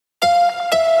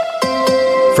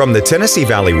From the Tennessee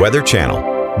Valley Weather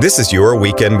Channel, this is your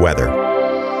weekend weather.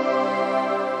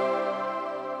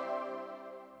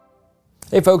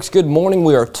 Hey folks, good morning.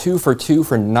 We are 2 for 2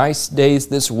 for nice days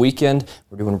this weekend.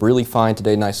 We're doing really fine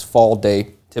today. Nice fall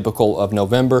day, typical of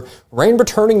November. Rain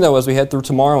returning though as we head through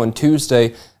tomorrow and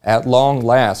Tuesday at long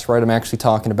last, right? I'm actually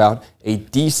talking about a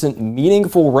decent,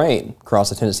 meaningful rain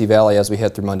across the Tennessee Valley as we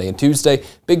head through Monday and Tuesday.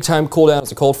 Big time cool down as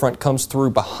the cold front comes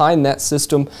through behind that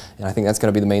system, and I think that's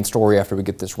going to be the main story after we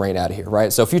get this rain out of here,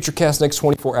 right? So futurecast next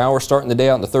 24 hours, starting the day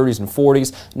out in the 30s and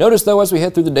 40s. Notice though, as we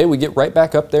head through the day, we get right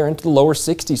back up there into the lower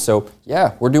 60s. So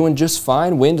yeah, we're doing just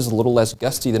fine. Wind is a little less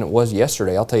gusty than it was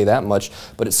yesterday, I'll tell you that much,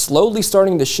 but it's slowly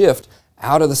starting to shift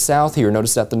out of the south here.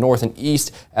 Notice that the north and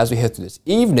east as we head through this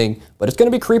evening, but it's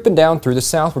going to be creeping down through the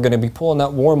south. We're going to be pulling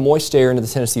that warm, moist air into the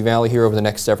Tennessee Valley here over the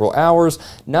next several hours.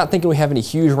 Not thinking we have any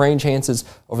huge rain chances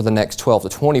over the next 12 to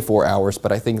 24 hours,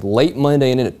 but I think late Monday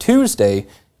and into Tuesday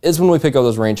is when we pick up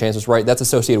those rain chances, right? That's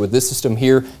associated with this system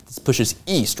here. This pushes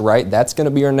east, right? That's going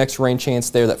to be our next rain chance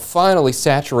there that finally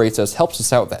saturates us, helps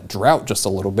us out with that drought just a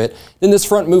little bit. Then this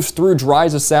front moves through,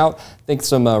 dries us out. I think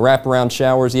some wraparound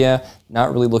showers, yeah,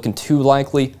 not really looking too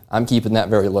likely. I'm keeping that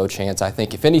very low chance. I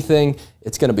think if anything,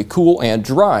 it's going to be cool and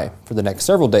dry for the next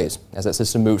several days as that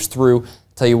system moves through.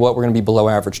 Tell you what, we're going to be below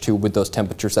average too with those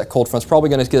temperatures. That cold front's probably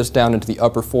going to get us down into the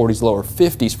upper 40s, lower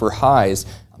 50s for highs.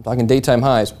 I'm talking daytime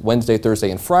highs Wednesday, Thursday,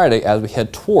 and Friday as we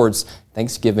head towards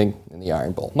Thanksgiving in the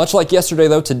Iron Bowl. Much like yesterday,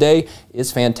 though, today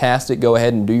is fantastic. Go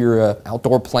ahead and do your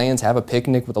outdoor plans. Have a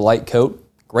picnic with a light coat.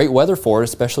 Great weather for it,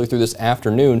 especially through this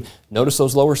afternoon. Notice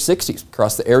those lower 60s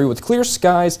across the area with clear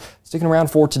skies sticking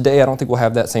around for today. I don't think we'll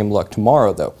have that same luck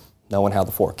tomorrow, though, knowing how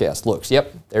the forecast looks.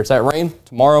 Yep, there's that rain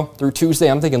tomorrow through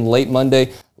Tuesday. I'm thinking late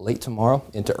Monday, late tomorrow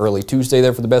into early Tuesday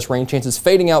there for the best rain chances,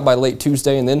 fading out by late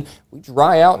Tuesday, and then we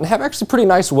dry out and have actually pretty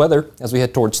nice weather as we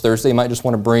head towards Thursday. You might just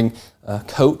want to bring a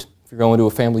coat if you're going to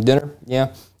a family dinner. Yeah,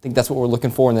 I think that's what we're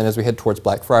looking for. And then as we head towards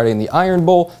Black Friday and the Iron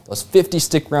Bowl, those 50s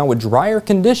stick around with drier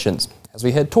conditions as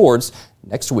we head towards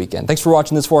next weekend. Thanks for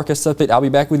watching this forecast update. I'll be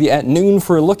back with you at noon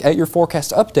for a look at your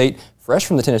forecast update, fresh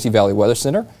from the Tennessee Valley Weather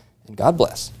Center, and God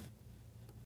bless.